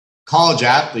college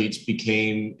athletes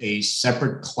became a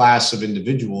separate class of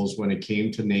individuals when it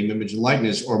came to name, image, and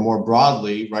likeness, or more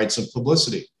broadly, rights of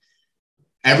publicity.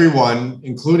 Everyone,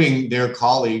 including their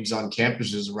colleagues on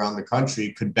campuses around the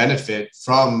country, could benefit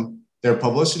from their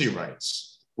publicity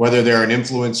rights, whether they're an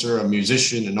influencer, a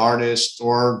musician, an artist,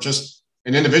 or just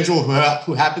an individual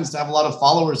who happens to have a lot of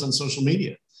followers on social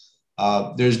media.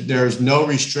 There's no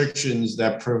restrictions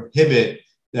that prohibit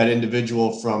that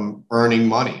individual from earning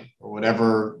money or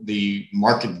whatever the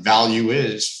market value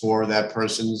is for that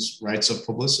person's rights of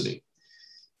publicity.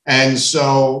 And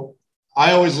so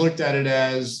I always looked at it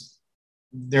as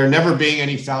there never being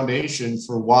any foundation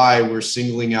for why we're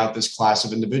singling out this class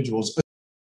of individuals.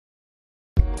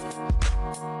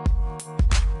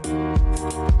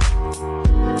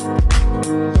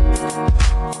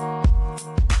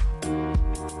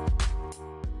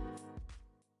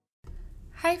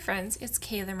 Hi friends, it's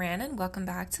Kayla Moran and welcome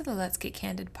back to the Let's Get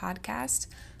Candid podcast.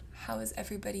 How is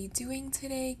everybody doing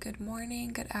today? Good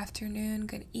morning, good afternoon,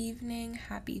 good evening,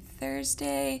 happy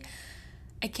Thursday.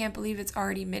 I can't believe it's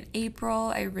already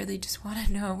mid-April. I really just want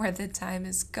to know where the time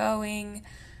is going.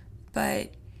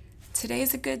 But today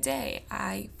is a good day.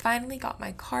 I finally got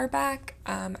my car back.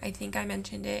 I think I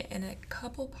mentioned it in a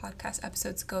couple podcast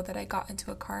episodes ago that I got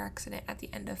into a car accident at the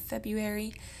end of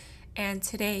February. And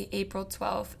today, April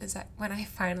 12th, is when I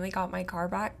finally got my car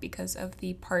back because of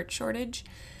the part shortage.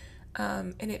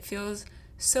 And it feels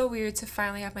so weird to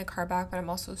finally have my car back, but I'm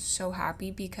also so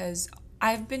happy because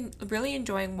I've been really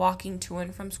enjoying walking to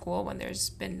and from school when there's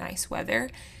been nice weather,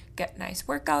 get nice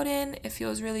workout in. It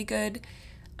feels really good.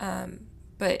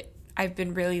 But I've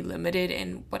been really limited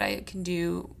in what I can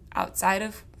do outside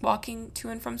of walking to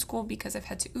and from school because I've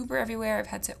had to Uber everywhere. I've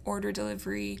had to order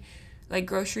delivery, like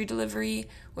grocery delivery,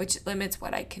 which limits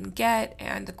what I can get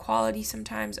and the quality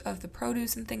sometimes of the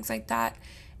produce and things like that.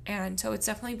 And so it's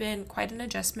definitely been quite an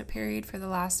adjustment period for the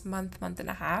last month and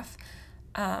a half.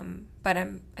 But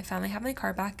I finally have my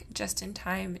car back just in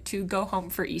time to go home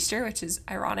for Easter, which is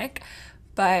ironic,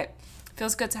 but it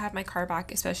feels good to have my car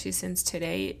back, especially since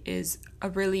today is a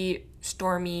really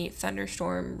stormy,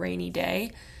 thunderstorm, rainy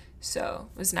day. So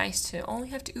it was nice to only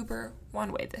have to Uber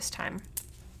one way this time.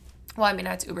 Well, I mean, I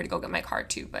had to Uber to go get my car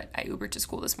too, but I Ubered to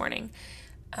school this morning.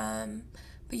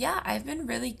 But yeah, I've been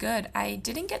really good. I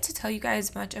didn't get to tell you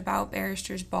guys much about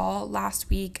Barrister's Ball last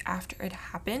week after it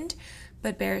happened,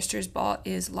 but Barrister's Ball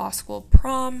is law school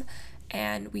prom,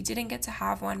 and we didn't get to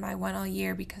have one my one all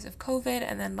year because of COVID,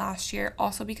 and then last year,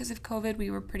 also because of COVID, we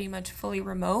were pretty much fully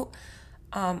remote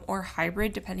or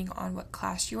hybrid, depending on what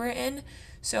class you were in,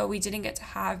 so we didn't get to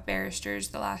have Barristers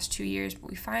the last 2 years, but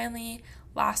we finally,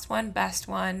 last one, best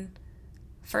one,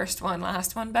 first one,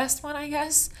 last one, best one, I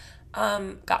guess,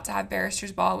 got to have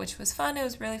Barrister's Ball, which was fun. It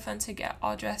was really fun to get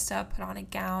all dressed up, put on a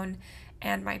gown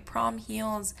and my prom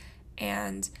heels,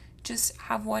 and just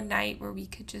have one night where we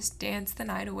could just dance the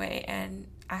night away, and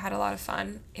I had a lot of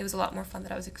fun. It was a lot more fun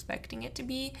than I was expecting it to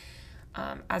be.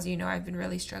 As you know, I've been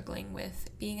really struggling with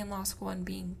being in law school and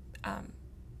being,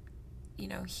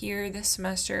 here this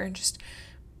semester, and just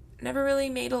never really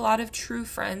made a lot of true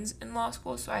friends in law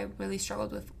school, so I really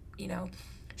struggled with,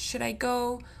 should I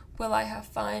go? Will I have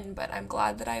fun? But I'm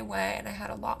glad that I went, and I had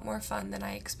a lot more fun than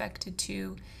I expected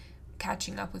to,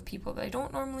 catching up with people that I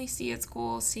don't normally see at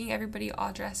school, seeing everybody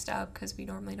all dressed up because we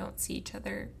normally don't see each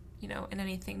other, in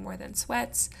anything more than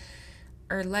sweats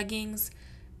or leggings.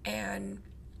 And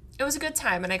it was a good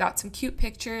time, and I got some cute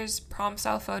pictures, prom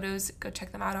style photos. Go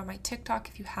check them out on my TikTok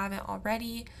if you haven't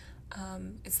already.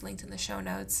 It's linked in the show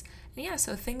notes. And yeah,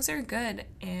 so things are good,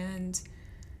 and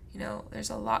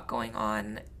there's a lot going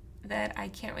on that I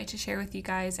can't wait to share with you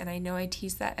guys, and I know I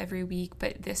tease that every week,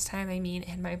 but this time I mean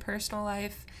in my personal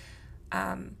life.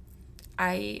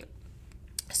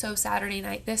 This Saturday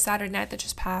night that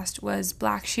just passed was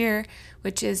Blackshear,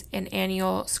 which is an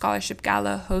annual scholarship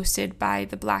gala hosted by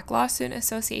the Black Law Student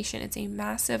Association. It's a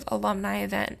massive alumni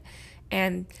event,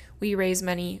 and we raise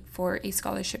money for a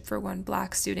scholarship for one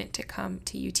Black student to come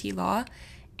to UT Law.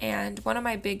 And one of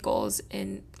my big goals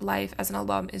in life as an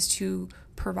alum is to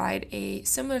provide a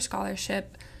similar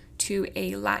scholarship to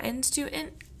a Latin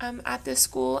student at this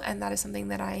school, and that is something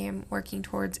that I am working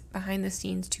towards behind the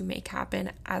scenes to make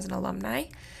happen as an alumni.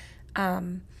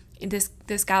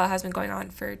 This gala has been going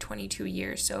on for 22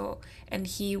 years, and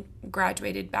he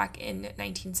graduated back in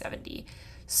 1970.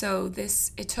 So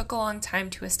it took a long time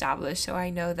to establish, so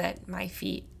I know that my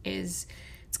feat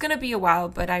it's going to be a while,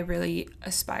 but I really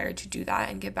aspire to do that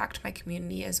and give back to my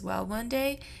community as well one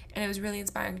day. And it was really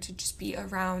inspiring to just be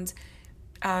around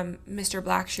Mr.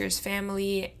 Blackshear's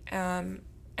family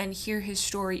and hear his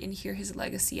story and hear his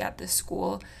legacy at this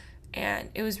school. And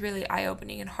it was really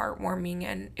eye-opening and heartwarming,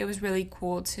 and it was really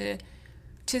cool to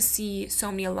see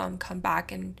so many alum come back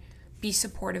and be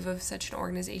supportive of such an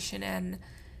organization and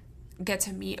get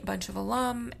to meet a bunch of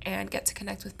alum and get to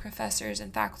connect with professors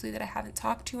and faculty that I haven't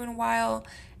talked to in a while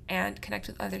and connect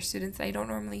with other students that I don't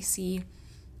normally see.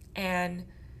 And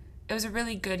it was a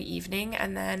really good evening.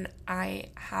 And then I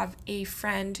have a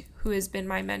friend who has been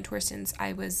my mentor since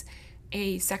I was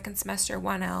a second semester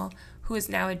 1L, who is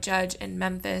now a judge in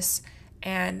Memphis.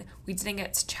 And we didn't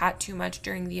get to chat too much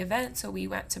during the event, so we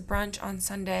went to brunch on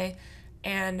Sunday,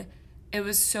 and it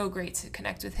was so great to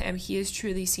connect with him. He has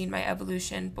truly seen my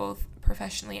evolution, both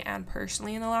professionally and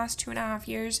personally, in the last 2.5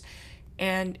 years,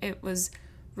 and it was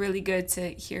really good to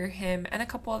hear him and a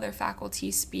couple other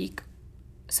faculty speak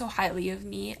so highly of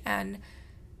me and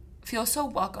feel so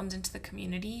welcomed into the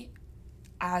community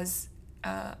as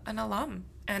an alum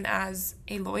and as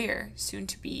a lawyer, soon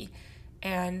to be.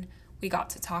 And we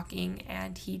got to talking,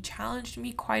 and he challenged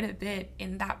me quite a bit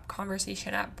in that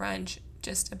conversation at brunch,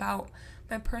 just about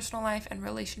my personal life and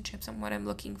relationships and what I'm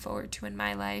looking forward to in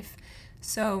my life.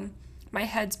 So my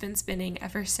head's been spinning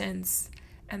ever since,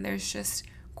 and there's just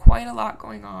quite a lot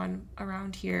going on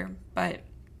around here, but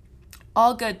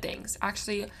all good things.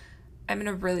 Actually, I'm in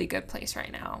a really good place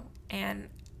right now, and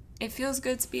it feels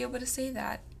good to be able to say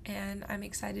that. And I'm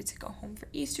excited to go home for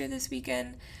Easter this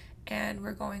weekend, and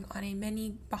we're going on a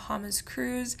mini Bahamas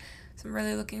cruise. So I'm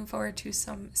really looking forward to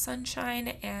some sunshine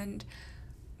and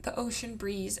the ocean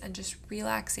breeze and just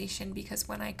relaxation, because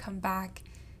when I come back,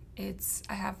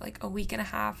 I have like a week and a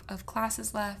half of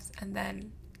classes left, and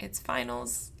then it's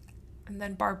finals, and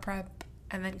then bar prep,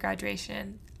 and then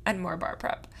graduation, and more bar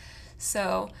prep.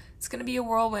 So it's going to be a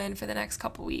whirlwind for the next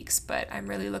couple weeks, but I'm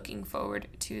really looking forward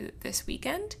to this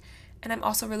weekend. And I'm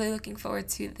also really looking forward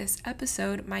to this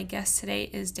episode. My guest today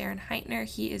is Darren Heitner.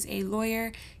 He is a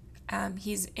lawyer.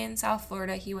 He's in South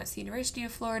Florida. He went to the University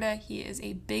of Florida. He is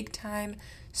a big-time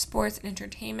sports and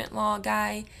entertainment law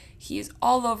guy. He is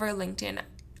all over LinkedIn,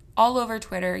 all over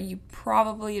Twitter. You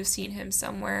probably have seen him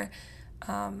somewhere.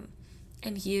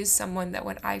 And he is someone that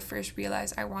when I first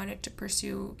realized I wanted to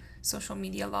pursue social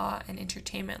media law and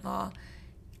entertainment law,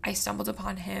 I stumbled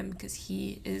upon him because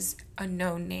he is a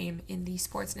known name in the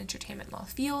sports and entertainment law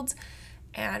field.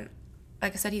 And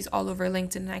like I said, he's all over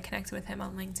LinkedIn, and I connected with him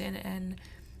on LinkedIn, and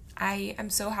I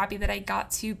am so happy that I got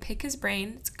to pick his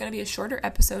brain. It's going to be a shorter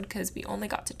episode because we only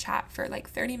got to chat for like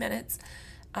 30 minutes.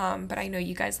 But I know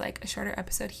you guys like a shorter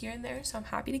episode here and there, so I'm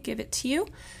happy to give it to you.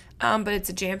 But it's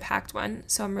a jam-packed one,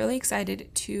 so I'm really excited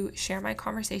to share my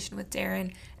conversation with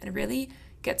Darren and really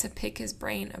get to pick his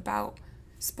brain about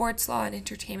sports law and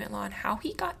entertainment law and how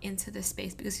he got into this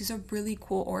space, because he's a really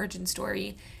cool origin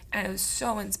story, and it was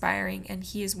so inspiring. And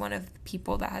he is one of the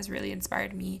people that has really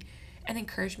inspired me and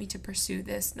encouraged me to pursue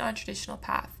this non-traditional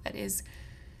path that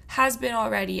has been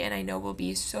already, and I know will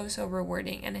be so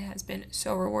rewarding, and it has been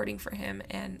so rewarding for him.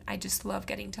 And I just love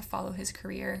getting to follow his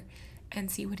career and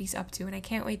see what he's up to, and I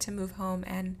can't wait to move home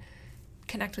and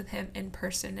connect with him in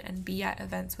person and be at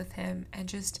events with him and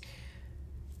just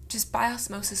by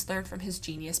osmosis learn from his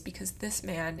genius, because this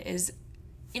man is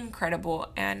incredible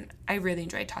and I really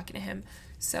enjoyed talking to him.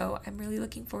 So I'm really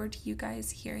looking forward to you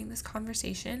guys hearing this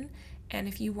conversation. And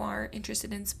if you are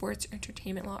interested in sports,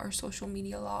 entertainment law, or social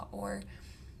media law, or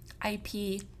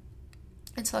IP,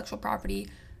 intellectual property,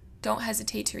 don't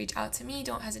hesitate to reach out to me.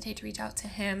 Don't hesitate to reach out to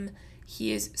him.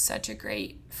 He is such a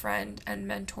great friend and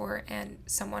mentor and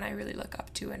someone I really look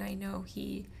up to, and I know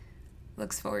he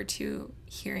looks forward to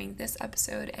hearing this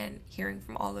episode and hearing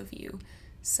from all of you.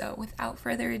 So without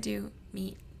further ado,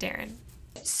 meet Darren.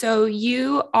 So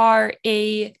you are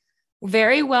a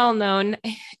very well-known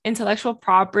intellectual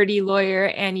property lawyer,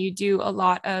 and you do a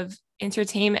lot of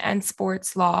entertainment and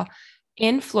sports law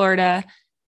in Florida.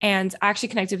 And I actually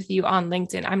connected with you on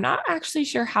LinkedIn. I'm not actually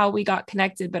sure how we got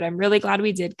connected, but I'm really glad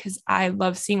we did because I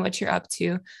love seeing what you're up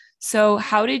to. So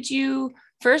how did you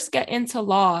first get into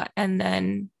law, and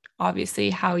then obviously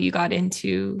how you got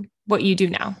into what you do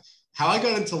now? How I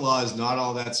got into law is not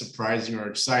all that surprising or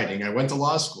exciting. I went to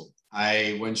law school.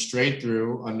 I went straight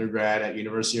through undergrad at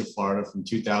University of Florida from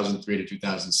 2003 to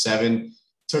 2007,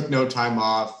 took no time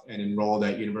off, and enrolled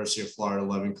at University of Florida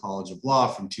Levin College of Law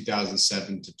from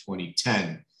 2007 to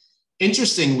 2010.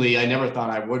 Interestingly, I never thought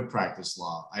I would practice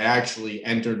law. I actually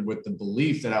entered with the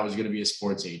belief that I was going to be a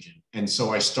sports agent. And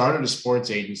so I started a sports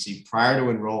agency prior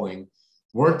to enrolling,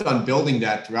 worked on building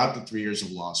that throughout the 3 years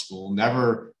of law school,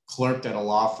 never clerked at a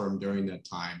law firm during that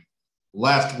time,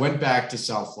 left, went back to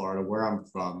South Florida, where I'm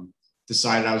from,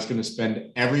 decided I was going to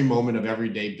spend every moment of every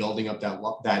day building up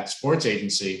that sports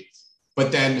agency,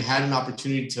 but then had an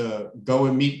opportunity to go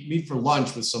and meet for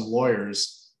lunch with some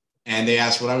lawyers And they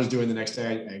asked what I was doing the next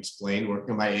day. I explained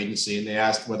working on my agency, and they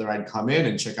asked whether I'd come in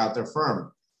and check out their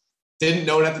firm. Didn't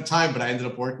know it at the time, but I ended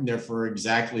up working there for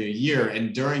exactly a year.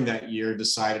 And during that year,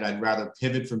 decided I'd rather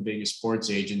pivot from being a sports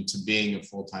agent to being a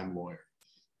full-time lawyer.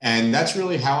 And that's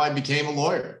really how I became a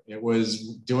lawyer. It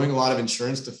was doing a lot of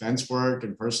insurance defense work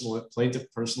and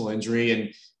plaintiff personal injury,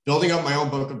 and building up my own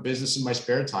book of business in my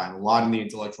spare time, a lot in the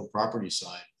intellectual property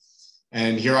side.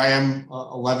 And here I am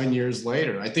 11 years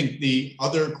later. I think the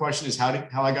other question is how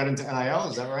I got into NIL.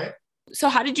 Is that right? So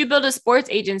how did you build a sports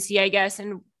agency, I guess?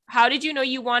 And how did you know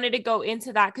you wanted to go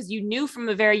into that? Because you knew from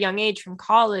a very young age from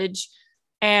college,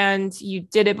 and you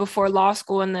did it before law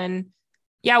school. And then,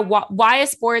 why a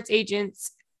sports agent?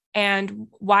 And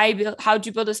how'd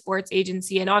you build a sports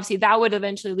agency? And obviously that would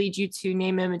eventually lead you to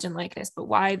name, image, and likeness, but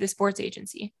why the sports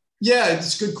agency? Yeah,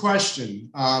 it's a good question.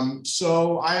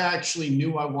 So I actually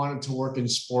knew I wanted to work in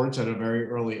sports at a very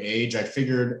early age. I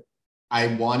figured I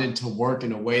wanted to work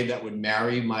in a way that would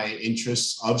marry my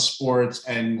interests of sports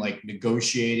and like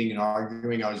negotiating and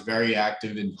arguing. I was very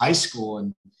active in high school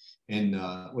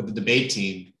and with the debate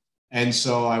team. And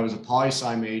so I was a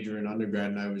poli-sci major in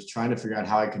undergrad, and I was trying to figure out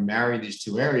how I could marry these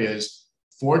two areas.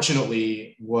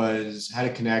 Fortunately, had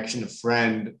a connection, a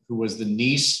friend who was the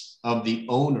niece of the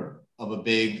owner of a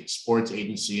big sports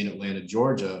agency in Atlanta,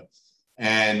 Georgia.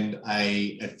 And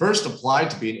I at first applied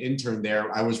to be an intern there.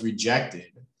 I was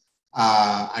rejected.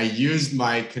 I used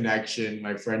my connection,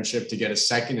 my friendship, to get a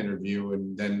second interview,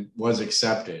 and then was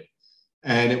accepted.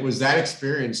 And it was that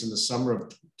experience in the summer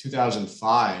of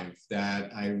 2005 that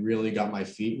I really got my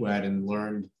feet wet and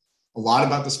learned a lot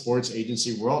about the sports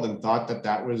agency world, and thought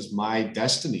that was my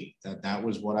destiny, that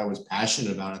was what I was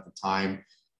passionate about at the time.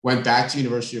 Went back to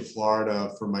University of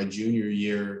Florida for my junior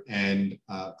year and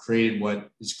created what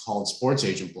is called Sports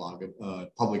Agent Blog, a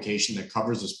publication that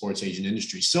covers the sports agent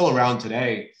industry, still around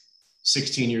today,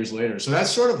 16 years later. So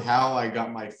that's sort of how I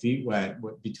got my feet wet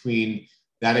between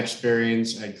that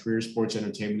experience at Career Sports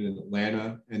Entertainment in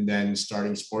Atlanta, and then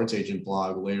starting Sports Agent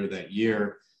Blog later that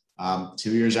year.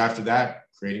 2 years after that,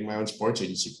 creating my own sports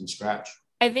agency from scratch.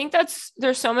 I think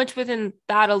there's so much within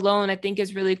that alone, I think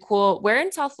is really cool. Where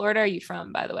in South Florida are you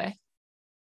from, by the way?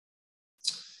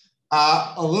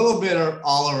 A little bit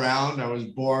all around. I was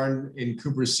born in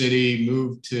Cooper City,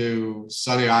 moved to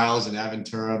Sunny Isles and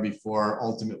Aventura before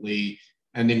ultimately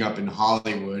ending up in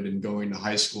Hollywood and going to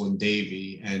high school in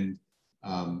Davie. And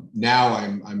now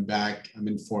I'm back. I'm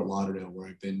in Fort Lauderdale, where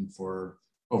I've been for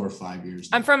over 5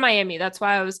 years now. I'm from Miami. That's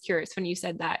why I was curious when you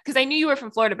said that, because I knew you were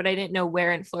from Florida, but I didn't know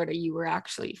where in Florida you were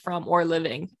actually from or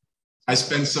living. I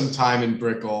spent some time in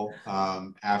Brickell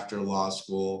after law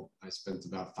school. I spent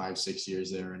about 5-6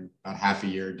 years there, and about half a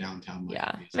year downtown Miami.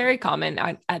 Yeah, very common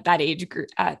at that age group,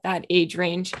 at that age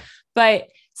range. But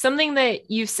something that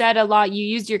you've said a lot, you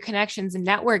used your connections and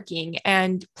networking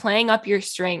and playing up your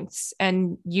strengths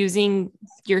and using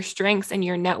your strengths and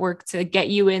your network to get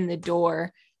you in the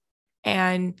door,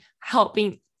 and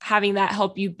having that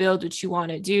help you build what you want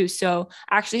to do. So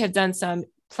I actually have done some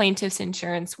plaintiff's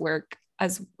insurance work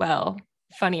as well,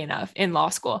 funny enough, in law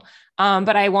school.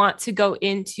 But I want to go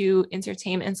into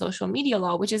entertainment and social media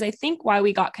law, which is, I think, why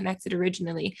we got connected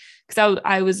originally. Because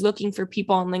I was looking for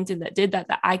people on LinkedIn that did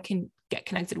that I can get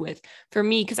connected with. For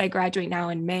me, because I graduate now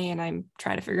in May, and I'm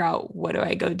trying to figure out what do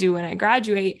I go do when I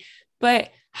graduate. But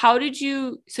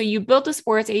so you built a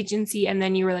sports agency, and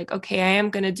then you were like, okay, I am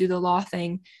going to do the law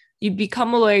thing. You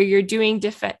become a lawyer, you're doing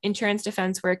insurance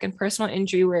defense work and personal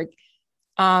injury work.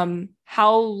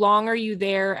 How long are you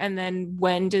there? And then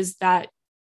when does that,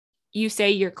 you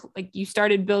say you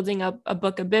started building up a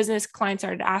book of business, clients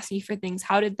started asking you for things.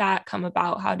 How did that come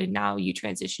about? How did now you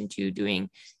transition to doing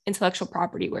intellectual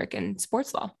property work and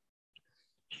sports law?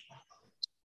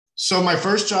 So my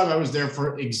first job, I was there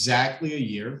for exactly a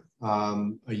year.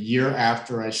 A year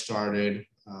after I started,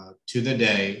 to the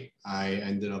day, I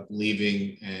ended up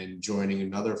leaving and joining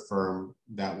another firm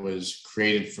that was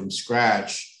created from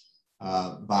scratch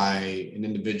by an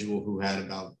individual who had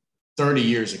about 30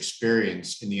 years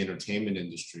experience in the entertainment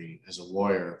industry as a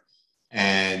lawyer.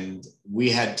 And we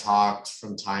had talked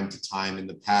from time to time in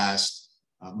the past.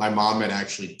 My mom had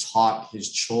actually taught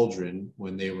his children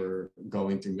when they were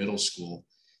going through middle school.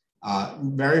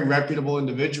 Very reputable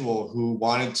individual who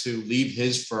wanted to leave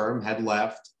his firm, had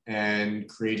left and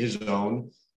create his own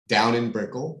down in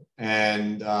Brickell,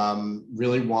 and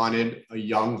really wanted a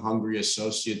young, hungry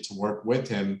associate to work with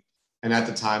him. And at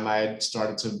the time, I had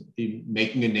started to be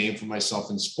making a name for myself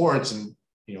in sports, and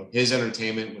his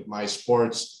entertainment with my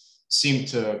sports seemed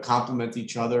to complement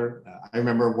each other. I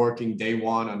remember working day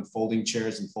one on folding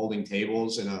chairs and folding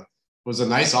tables, and it was a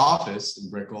nice office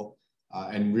in Brickell.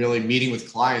 and really meeting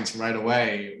with clients right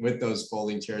away with those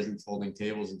folding chairs and folding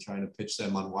tables and trying to pitch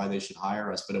them on why they should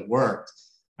hire us. But it worked.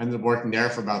 I ended up working there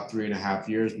for about 3.5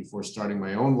 years before starting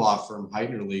my own law firm,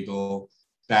 Heitner Legal,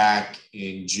 back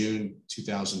in June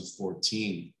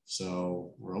 2014.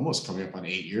 So we're almost coming up on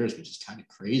 8 years, which is kind of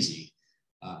crazy.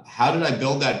 How did I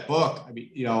build that book? I mean,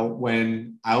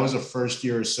 when I was a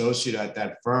first-year associate at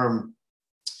that firm,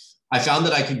 I found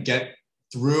that I could get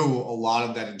through a lot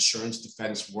of that insurance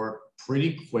defense work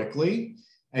pretty quickly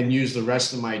and use the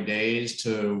rest of my days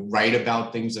to write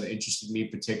about things that interested me,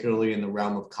 particularly in the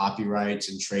realm of copyrights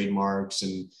and trademarks,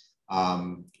 and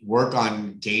work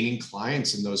on gaining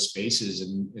clients in those spaces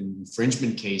and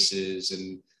infringement cases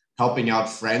and helping out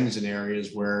friends in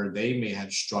areas where they may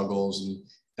have struggles. And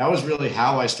that was really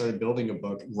how I started building a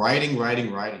book, writing.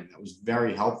 That was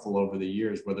very helpful over the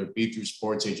years, whether it be through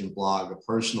Sports Agent Blog, a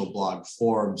personal blog,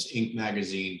 Forbes, Inc.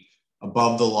 magazine,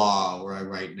 Above the Law, where I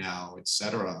write now,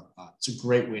 etc. It's a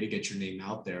great way to get your name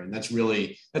out there. And that's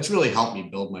really helped me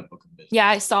build my book of business. Yeah,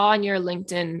 I saw on your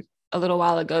LinkedIn a little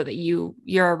while ago that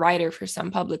you're a writer for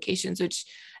some publications, which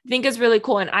I think is really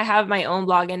cool. And I have my own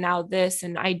blog and now this,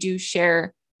 and I do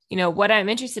share, what I'm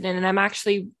interested in. And I'm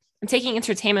taking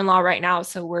entertainment law right now.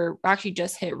 So we're actually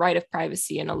just hit right of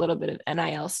privacy and a little bit of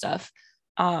NIL stuff.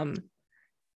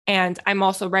 And I'm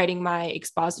also writing my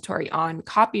expository on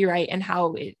copyright and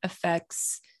how it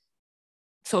affects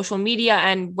social media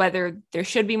and whether there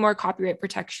should be more copyright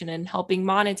protection and helping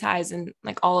monetize and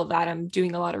like all of that. I'm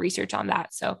doing a lot of research on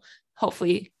that. So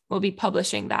hopefully we'll be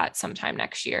publishing that sometime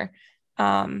next year.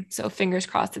 So fingers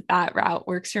crossed that route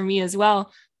works for me as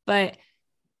well. But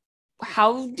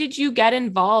how did you get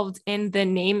involved in the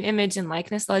name, image, and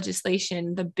likeness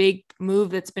legislation, the big move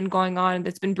that's been going on,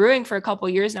 that's been brewing for a couple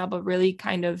of years now, but really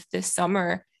kind of this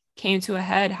summer came to a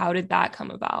head? How did that come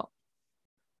about?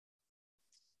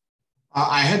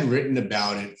 I had written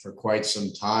about it for quite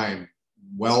some time,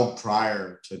 well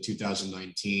prior to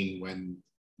 2019, when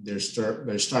there's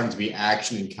starting to be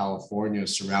action in California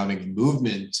surrounding a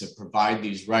movement to provide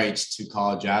these rights to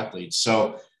college athletes.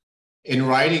 So in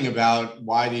writing about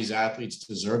why these athletes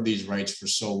deserve these rights for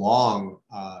so long,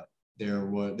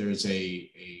 there's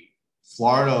a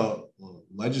Florida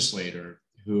legislator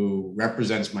who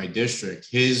represents my district.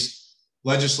 His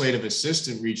legislative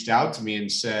assistant reached out to me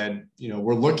and said,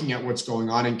 we're looking at what's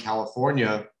going on in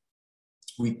California.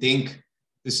 We think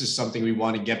this is something we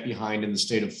want to get behind in the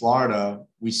state of Florida.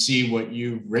 We see what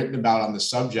you've written about on the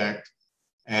subject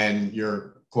and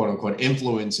your quote unquote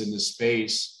influence in this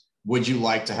space. Would you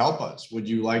like to help us? Would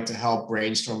you like to help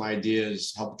brainstorm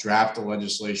ideas, help draft the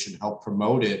legislation, help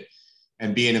promote it,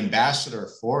 and be an ambassador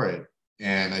for it?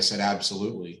 And I said,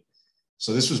 absolutely.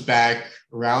 So this was back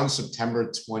around September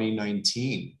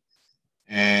 2019.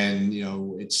 And,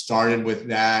 it started with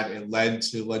that. It led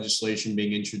to legislation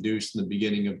being introduced in the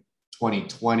beginning of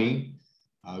 2020,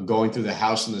 going through the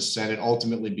House and the Senate,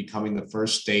 ultimately becoming the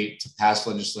first state to pass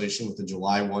legislation with the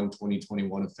July 1,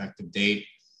 2021 effective date.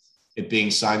 It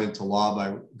being signed into law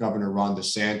by Governor Ron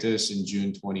DeSantis in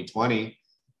June 2020.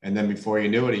 And then before you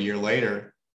knew it, a year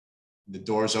later, the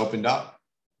doors opened up.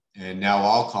 And now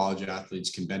all college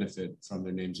athletes can benefit from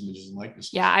their names, images, and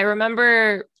likenesses. Yeah, I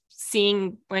remember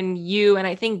seeing when you and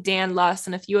I think Dan Luss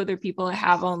and a few other people I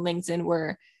have on LinkedIn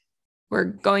were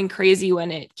going crazy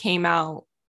when it came out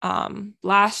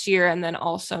last year. And then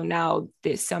also now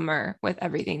this summer with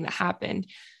everything that happened.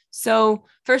 So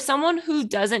for someone who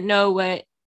doesn't know what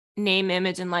name,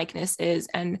 image, and likeness is,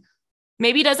 and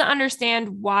maybe doesn't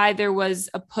understand why there was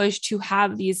a push to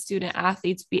have these student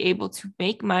athletes be able to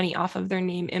make money off of their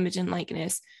name, image, and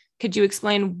likeness, could you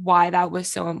explain why that was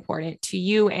so important to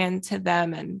you and to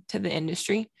them and to the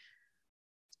industry?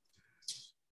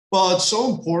 Well, it's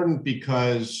so important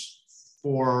because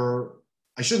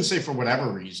I shouldn't say for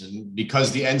whatever reason,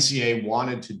 because the NCAA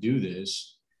wanted to do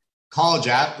this, college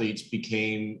athletes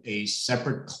became a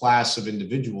separate class of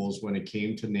individuals when it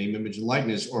came to name, image, and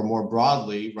likeness, or more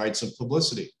broadly, rights of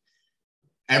publicity.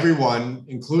 Everyone,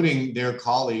 including their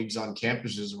colleagues on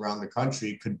campuses around the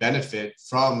country, could benefit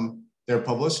from their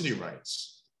publicity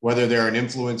rights, whether they're an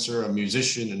influencer, a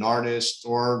musician, an artist,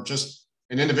 or just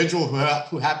an individual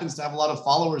who happens to have a lot of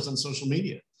followers on social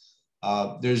media.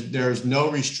 There's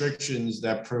no restrictions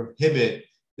that prohibit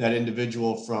that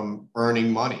individual from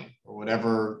earning money, or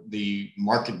whatever the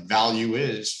market value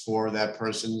is for that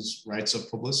person's rights of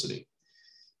publicity.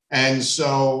 And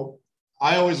so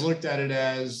I always looked at it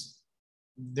as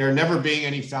there never being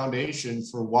any foundation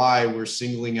for why we're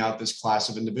singling out this class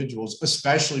of individuals,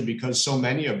 especially because so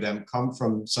many of them come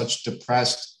from such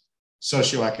depressed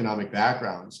socioeconomic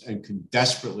backgrounds and could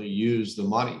desperately use the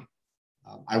money.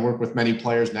 I work with many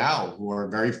players now who are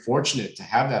very fortunate to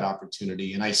have that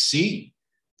opportunity. And I see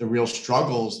the real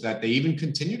struggles that they even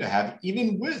continue to have,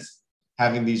 even with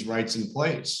having these rights in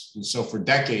place. And so for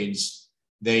decades,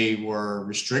 they were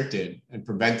restricted and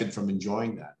prevented from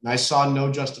enjoying that. And I saw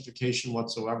no justification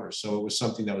whatsoever. So it was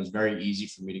something that was very easy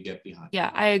for me to get behind.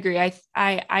 Yeah, I agree.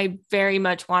 I very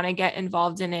much want to get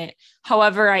involved in it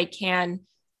however I can.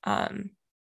 And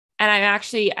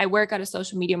I work at a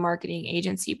social media marketing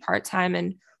agency part-time,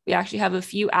 and we actually have a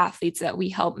few athletes that we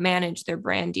help manage their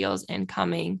brand deals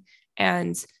incoming.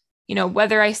 And,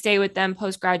 whether I stay with them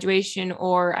post-graduation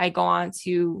or I go on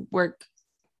to work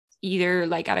either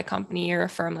like at a company or a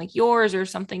firm like yours or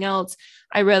something else,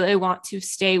 I really want to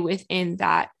stay within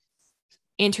that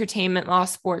entertainment law,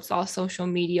 sports law, social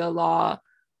media law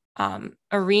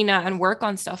arena and work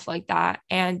on stuff like that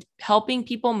and helping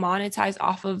people monetize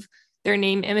off of their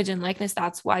name, image, and likeness.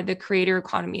 That's why the creator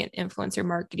economy and influencer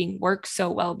marketing works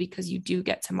so well, because you do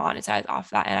get to monetize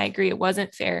off that. And I agree, it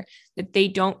wasn't fair that they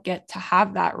don't get to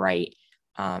have that right.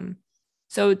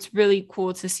 So it's really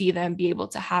cool to see them be able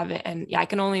to have it. And yeah, I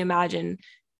can only imagine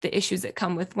the issues that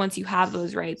come with once you have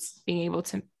those rights, being able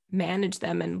to manage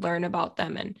them and learn about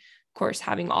them. And of course,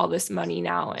 having all this money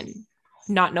now and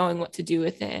not knowing what to do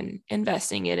with it and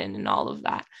investing it in and all of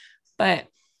that. But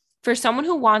for someone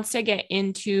who wants to get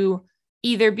into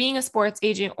either being a sports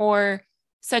agent or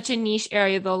such a niche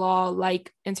area of the law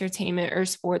like entertainment or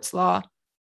sports law,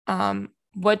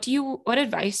 what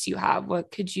advice do you have?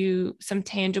 Some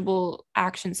tangible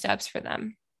action steps for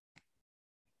them?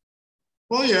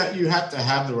 Well, yeah, you have to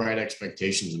have the right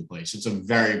expectations in place. It's a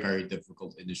very, very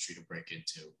difficult industry to break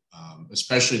into,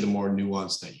 especially the more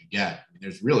nuanced that you get. I mean,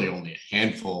 there's really only a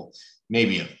handful,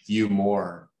 maybe a few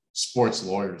more sports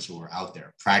lawyers who are out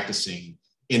there practicing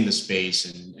in the space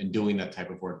and doing that type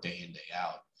of work day in, day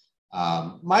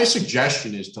out. My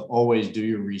suggestion is to always do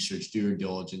your research, do your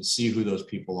diligence, see who those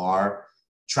people are,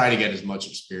 try to get as much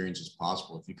experience as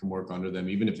possible. If you can work under them,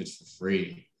 even if it's for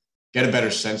free, get a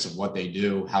better sense of what they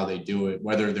do, how they do it,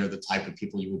 whether they're the type of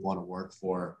people you would want to work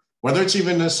for, whether it's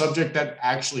even a subject that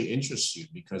actually interests you,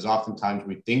 because oftentimes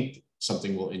we think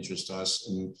something will interest us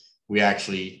and we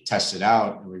actually test it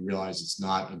out and we realize it's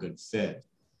not a good fit.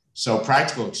 So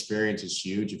practical experience is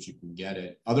huge if you can get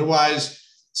it. Otherwise,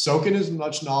 soak in as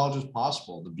much knowledge as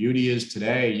possible. The beauty is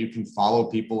today you can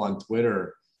follow people on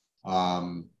Twitter,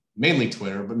 mainly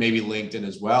Twitter, but maybe LinkedIn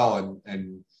as well,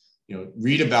 and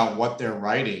read about what they're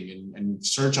writing and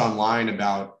search online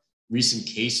about recent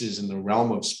cases in the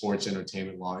realm of sports,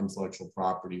 entertainment law, intellectual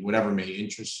property, whatever may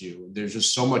interest you. There's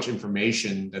just so much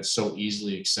information that's so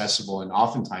easily accessible and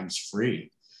oftentimes free.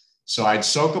 So I'd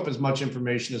soak up as much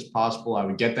information as possible. I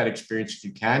would get that experience if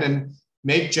you can and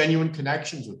make genuine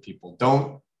connections with people.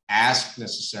 Don't ask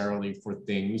necessarily for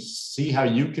things. See how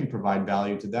you can provide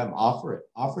value to them. Offer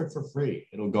it for free.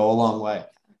 It'll go a long way.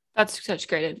 That's such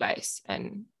great advice.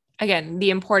 And again, the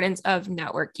importance of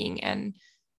networking and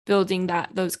building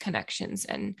those connections.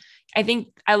 And I think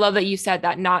I love that you said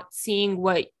that, not seeing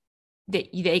what that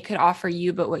they could offer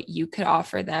you, but what you could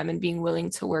offer them, and being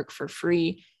willing to work for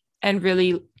free and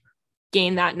really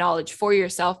gain that knowledge for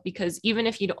yourself. Because even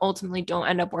if you ultimately don't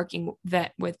end up working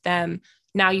with them,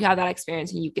 now you have that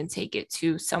experience and you can take it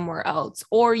to somewhere else,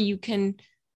 or you can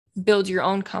build your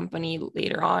own company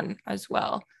later on as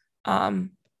well. I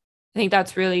think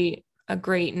that's really a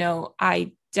great note.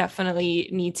 I definitely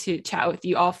need to chat with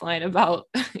you offline about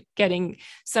getting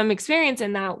some experience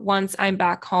in that once I'm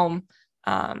back home.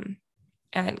 And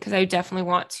because I definitely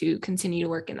want to continue to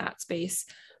work in that space.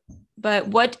 But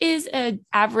what is an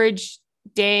average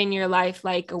day in your life,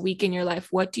 like a week in your life?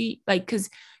 What do you like? Because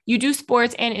you do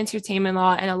sports and entertainment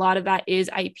law, and a lot of that is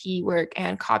IP work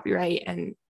and copyright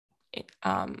and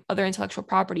other intellectual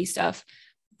property stuff.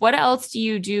 What else do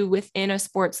you do within a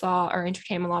sports law or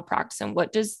entertainment law practice? And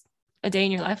what does a day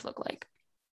in your life look like?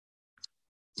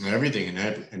 Everything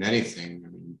and anything. I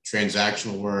mean,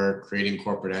 transactional work, creating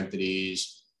corporate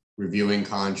entities, reviewing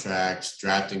contracts,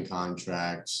 drafting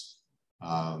contracts,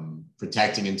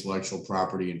 protecting intellectual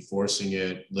property, enforcing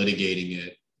it, litigating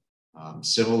it,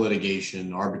 civil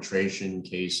litigation, arbitration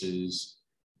cases,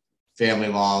 family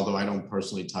law, although I don't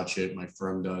personally touch it, my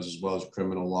firm does, as well as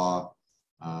criminal law.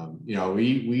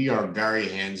 We are very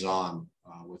hands-on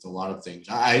with a lot of things.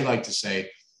 I like to say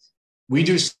we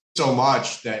do so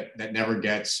much that never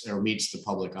gets or meets the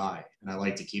public eye, and I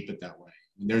like to keep it that way.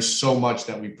 And there's so much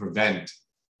that we prevent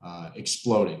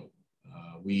exploding.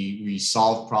 We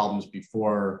solve problems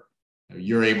before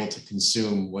you're able to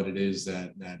consume what it is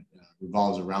that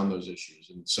revolves around those issues.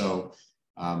 And so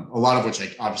a lot of which I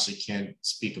obviously can't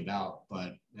speak about,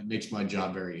 but it makes my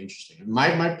job very interesting.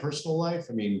 My personal life,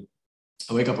 I mean,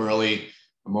 I wake up early.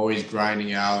 I'm always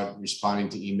grinding out, responding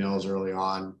to emails early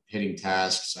on, hitting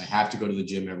tasks. I have to go to the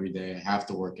gym every day. I have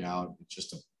to work out.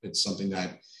 It's something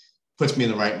that puts me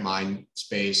in the right mind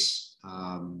space.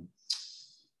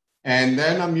 And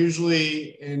then I'm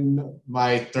usually in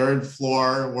my third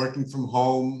floor working from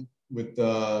home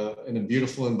in a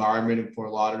beautiful environment in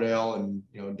Fort Lauderdale. And,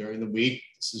 during the week,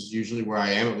 this is usually where I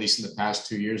am, at least in the past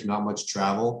 2 years, not much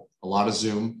travel, a lot of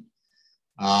Zoom,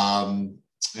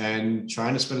 and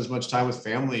trying to spend as much time with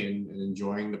family and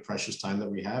enjoying the precious time that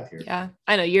we have here. Yeah.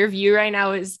 I know your view right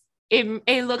now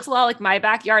it looks a lot like my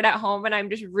backyard at home. And I'm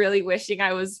just really wishing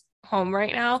I was home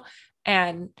right now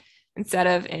and instead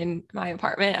of in my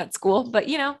apartment at school, but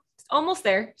it's almost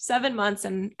there, 7 months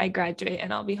and I graduate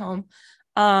and I'll be home.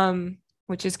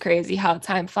 Which is crazy how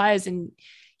time flies. And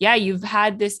yeah, you've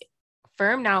had this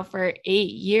firm now for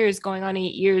 8 years, going on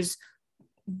 8 years.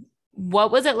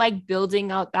 What was it like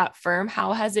building out that firm?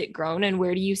 How has it grown and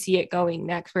where do you see it going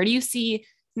next? Where do you see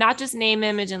not just name,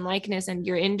 image, and likeness and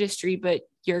your industry, but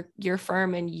your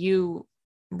firm and you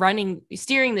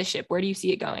steering the ship? Where do you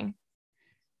see it going?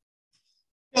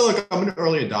 Yeah, look, I'm an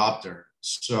early adopter.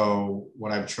 So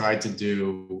what I've tried to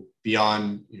do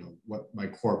beyond, what my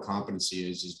core competency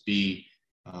is be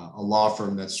a law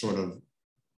firm that's sort of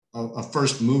a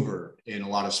first mover in a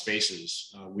lot of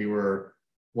spaces. We were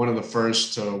one of the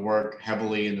first to work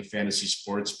heavily in the fantasy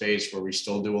sports space, where we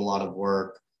still do a lot of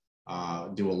work,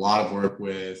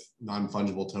 with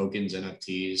non-fungible tokens,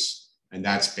 NFTs, and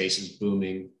that space is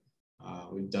booming.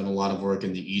 We've done a lot of work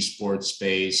in the esports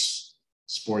space,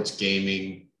 sports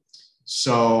gaming.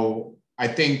 So I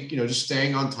think, just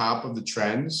staying on top of the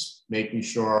trends, making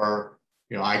sure,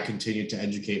 I continue to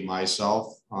educate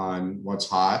myself on what's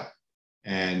hot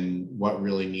and what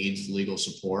really needs legal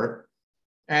support.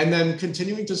 And then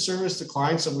continuing to service the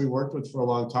clients that we worked with for a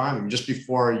long time. And just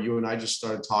before you and I just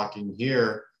started talking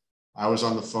here, I was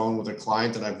on the phone with a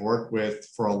client that I've worked with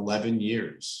for 11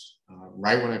 years,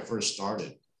 right when I first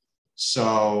started.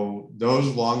 So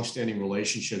those longstanding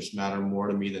relationships matter more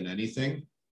to me than anything.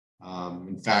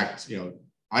 In fact,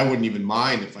 I wouldn't even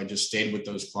mind if I just stayed with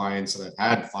those clients that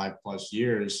I've had 5+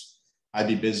 years. I'd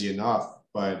be busy enough.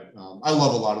 But I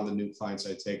love a lot of the new clients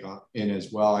I take on in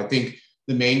as well. I think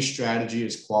the main strategy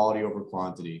is quality over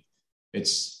quantity.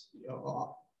 It's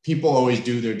people always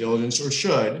do their diligence, or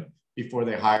should, before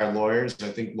they hire lawyers. I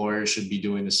think lawyers should be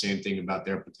doing the same thing about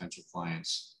their potential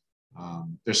clients.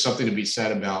 There's something to be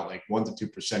said about like 1 to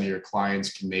 2% of your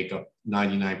clients can make up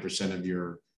 99% of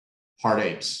your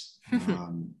heartaches.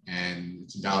 And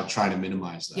it's about trying to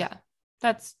minimize that. Yeah,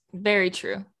 that's very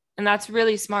true. And that's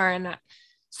really smart. And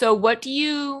so with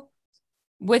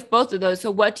both of those,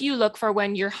 so what do you look for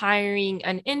when you're hiring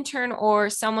an intern or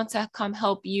someone to come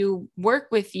help you work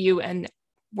with you and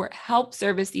help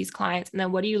service these clients? And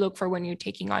then what do you look for when you're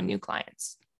taking on new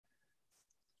clients?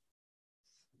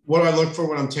 What do I look for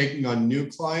when I'm taking on new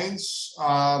clients?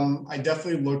 I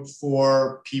definitely look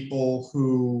for people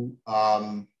who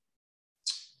have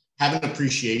an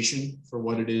appreciation for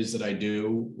what it is that I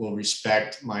do, will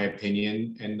respect my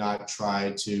opinion and not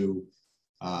try to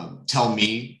tell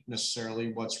me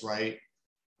necessarily what's right.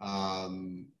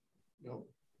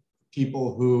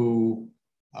 People who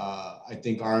I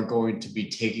think aren't going to be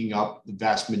taking up the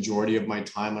vast majority of my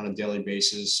time on a daily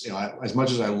basis. As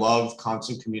much as I love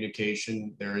constant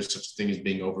communication, there is such a thing as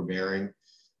being overbearing.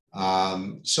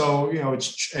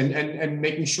 It's and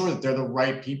making sure that they're the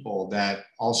right people that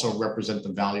also represent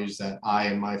the values that I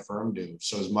and my firm do.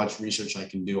 So as much research I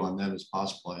can do on them as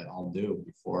possible, I'll do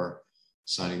before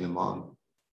signing them on.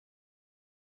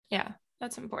 Yeah,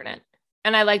 that's important.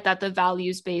 And I like that, the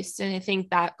values based. And I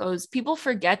think people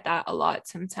forget that a lot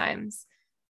sometimes.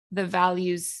 The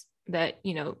values that,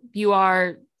 you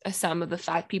are a sum of the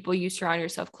 5 people you surround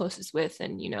yourself closest with.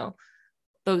 And,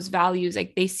 those values,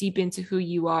 like they seep into who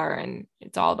you are, and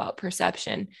it's all about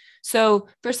perception. So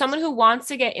for someone who wants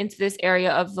to get into this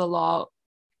area of the law,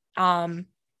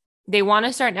 they want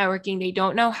to start networking. They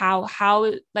don't know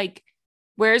how, like,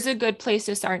 where's a good place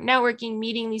to start networking,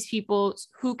 meeting these people?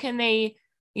 Who can they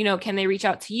reach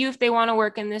out to you if they want to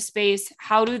work in this space?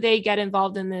 How do they get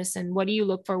involved in this? And what do you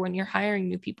look for when you're hiring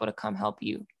new people to come help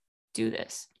you do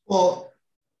this? Well,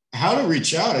 how to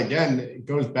reach out, again, it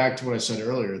goes back to what I said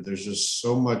earlier. There's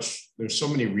so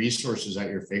many resources at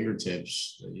your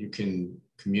fingertips that you can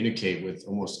communicate with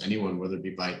almost anyone, whether it be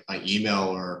by email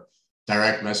or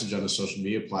direct message on a social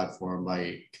media platform,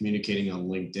 by communicating on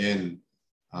LinkedIn.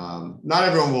 Not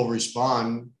everyone will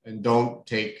respond, and don't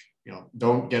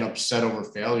get upset over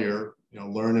failure.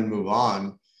 Learn and move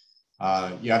on.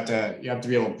 You have to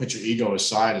be able to put your ego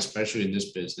aside, especially in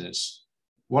this business.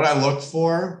 What I look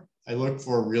for I look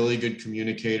for really good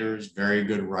communicators, very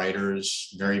good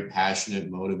writers, very passionate,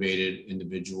 motivated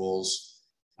individuals,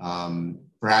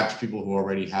 perhaps people who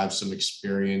already have some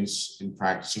experience in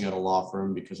practicing at a law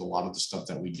firm, because a lot of the stuff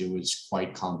that we do is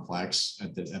quite complex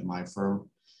at my firm.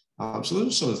 So those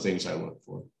are some of the things I look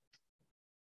for.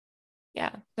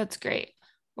 Yeah, that's great.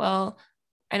 Well,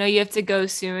 I know you have to go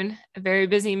soon, a very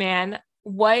busy man.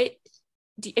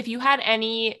 If you had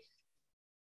any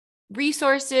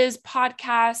resources,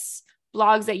 podcasts,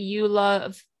 blogs that you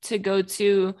love to go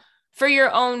to for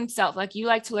your own self, like you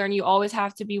like to learn, you always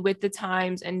have to be with the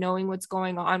times and knowing what's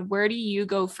going on. Where do you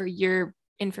go for your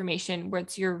information?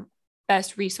 What's your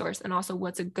best resource? And also,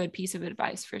 what's a good piece of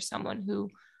advice for someone who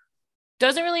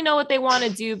doesn't really know what they want to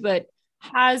do, but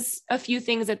has a few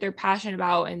things that they're passionate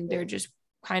about and they're just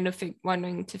kind of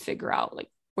wanting to figure out, like,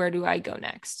 where do I go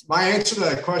next? My answer to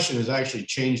that question has actually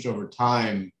changed over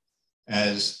time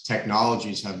as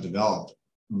technologies have developed.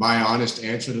 My honest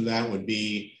answer to that would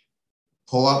be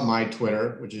pull up my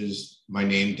Twitter, which is my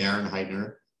name, Darren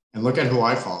Heitner, and look at who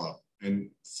I follow and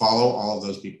follow all of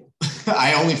those people.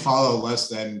 I only follow less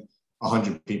than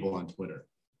 100 people on Twitter.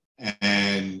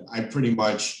 And I pretty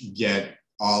much get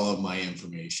all of my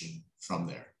information from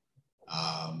there.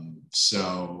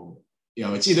 So,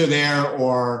 it's either there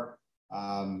or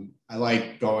I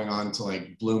like going on to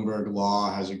like Bloomberg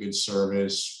Law has a good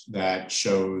service that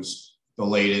shows the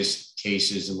latest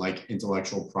cases in like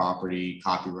intellectual property,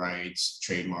 copyrights,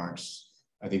 trademarks.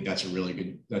 I think that's a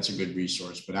good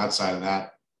resource. But outside of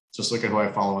that, just look at who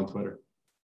I follow on Twitter.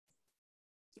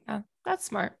 Yeah, that's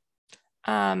smart.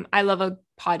 I love a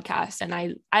podcast, and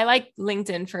I like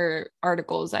LinkedIn for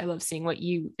articles. I love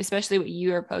seeing especially what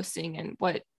you are posting and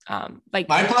what like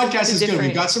my podcast is good.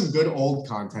 We've got some good old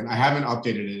content. I haven't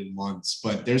updated it in months,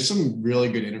 but there's some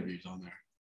really good interviews on there.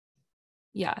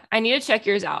 Yeah, I need to check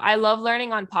yours out. I love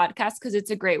learning on podcasts because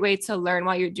it's a great way to learn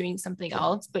while you're doing something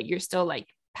else, but you're still like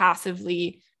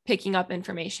passively picking up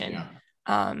information.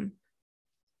 Yeah.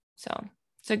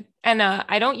 And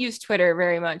I don't use Twitter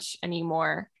very much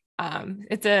anymore.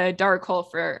 It's a dark hole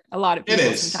for a lot of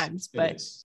people sometimes, but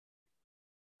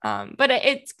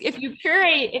it's, if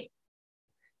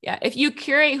you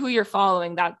curate who you're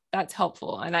following, that's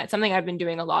helpful. And that's something I've been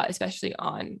doing a lot, especially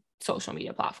on social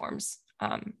media platforms,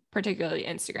 particularly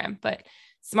Instagram, but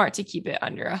smart to keep it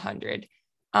under 100.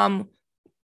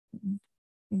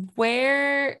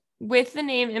 Where, with the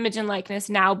name, image, and likeness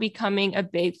now becoming a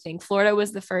big thing, Florida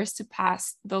was the first to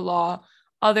pass the law.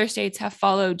 Other states have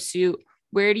followed suit.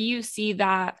 Where do you see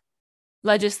that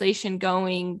legislation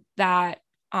going, that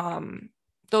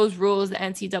those rules, the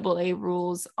NCAA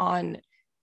rules on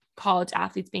college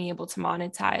athletes being able to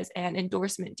monetize and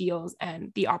endorsement deals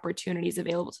and the opportunities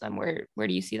available to them? Where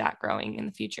do you see that growing in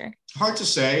the future? Hard to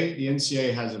say. The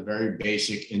NCAA has a very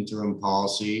basic interim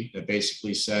policy that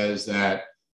basically says that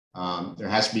there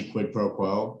has to be quid pro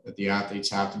quo, that the athletes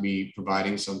have to be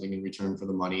providing something in return for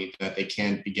the money, that they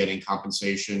can't be getting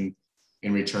compensation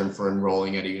in return for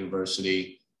enrolling at a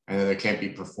university, and that there can't be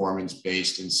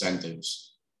performance-based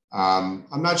incentives. I'm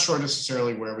not sure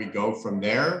necessarily where we go from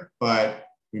there, but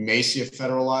we may see a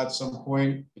federal law at some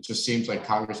point. It just seems like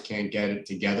Congress can't get it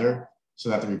together so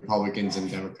that the Republicans and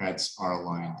Democrats are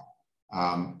aligned.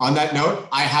 On that note,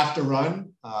 I have to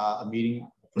run a meeting.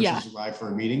 Person's arrived for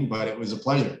a meeting, but it was a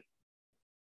pleasure.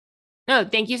 No,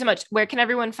 thank you so much. Where can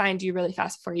everyone find you really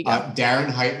fast before you go? Darren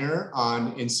Heitner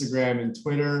on Instagram and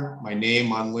Twitter. My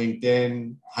name on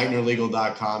LinkedIn.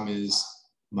 HeitnerLegal.com is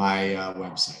my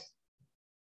website.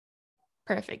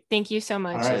 Perfect. Thank you so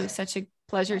much. Right. It was such a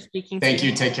pleasure speaking to you. Thank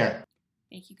you. Take care.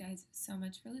 Thank you guys so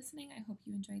much for listening. I hope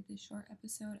you enjoyed this short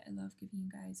episode. I love giving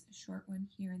you guys a short one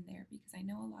here and there because I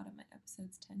know a lot of my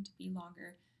episodes tend to be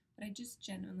longer, but I just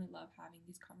genuinely love having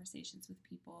these conversations with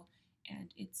people.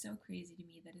 And it's so crazy to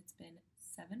me that it's been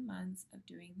 7 months of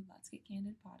doing the Let's Get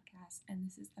Candid podcast, and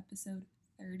this is episode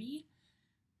 30.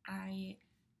 I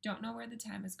don't know where the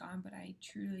time has gone, but I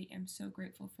truly am so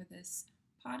grateful for this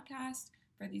podcast,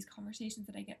 for these conversations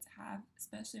that I get to have,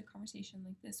 especially a conversation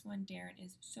like this one. Darren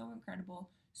is so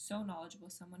incredible, so knowledgeable,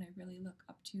 someone I really look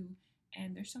up to,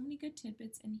 and there's so many good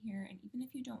tidbits in here. And even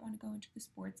if you don't want to go into the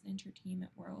sports and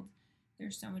entertainment world,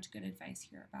 there's so much good advice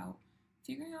here about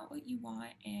figuring out what you want,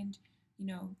 and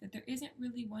that there isn't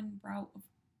really one route of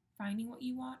finding what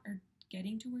you want or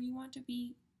getting to where you want to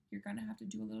be. You're going to have to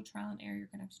do a little trial and error. You're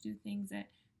going to have to do things that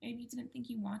maybe you didn't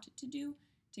think you wanted to do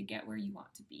to get where you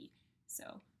want to be.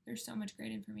 So there's so much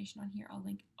great information on here. I'll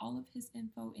link all of his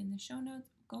info in the show notes.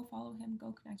 Go follow him,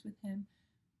 go connect with him,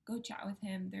 go chat with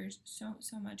him. There's so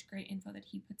much great info that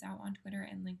he puts out on Twitter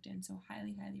and LinkedIn. So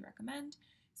highly, highly recommend.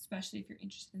 especially if you're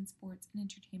interested in sports and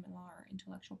entertainment law or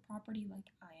intellectual property like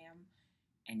I am.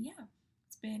 And yeah,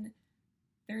 it's been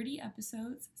 30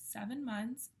 episodes, 7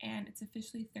 months, and it's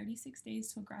officially 36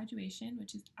 days till graduation,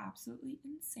 which is absolutely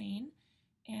insane.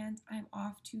 And I'm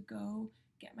off to go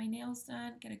get my nails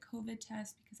done, get a COVID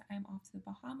test because I'm off to the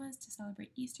Bahamas to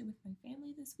celebrate Easter with my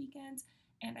family this weekend.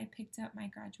 And I picked up my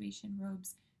graduation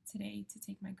robes today to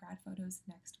take my grad photos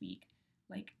next week.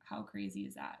 Like, how crazy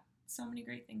is that? So many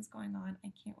great things going on.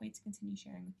 I can't wait to continue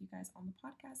sharing with you guys on the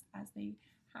podcast as they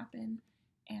happen.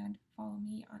 And follow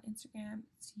me on Instagram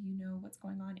so you know what's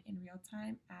going on in real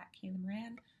time at Kayla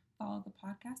Moran. Follow the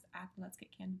podcast at the Let's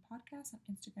Get Candid podcast on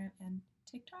Instagram and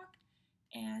TikTok.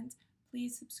 And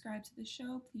please subscribe to the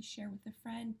show. Please share with a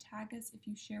friend. Tag us if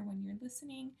you share when you're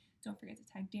listening. Don't forget to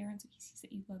tag Darren so he sees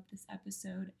that you love this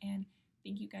episode. And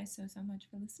thank you guys so much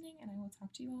for listening. And I will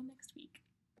talk to you all next week.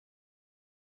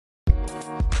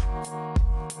 Thank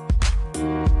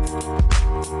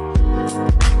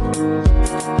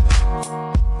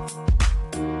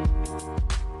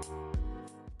you.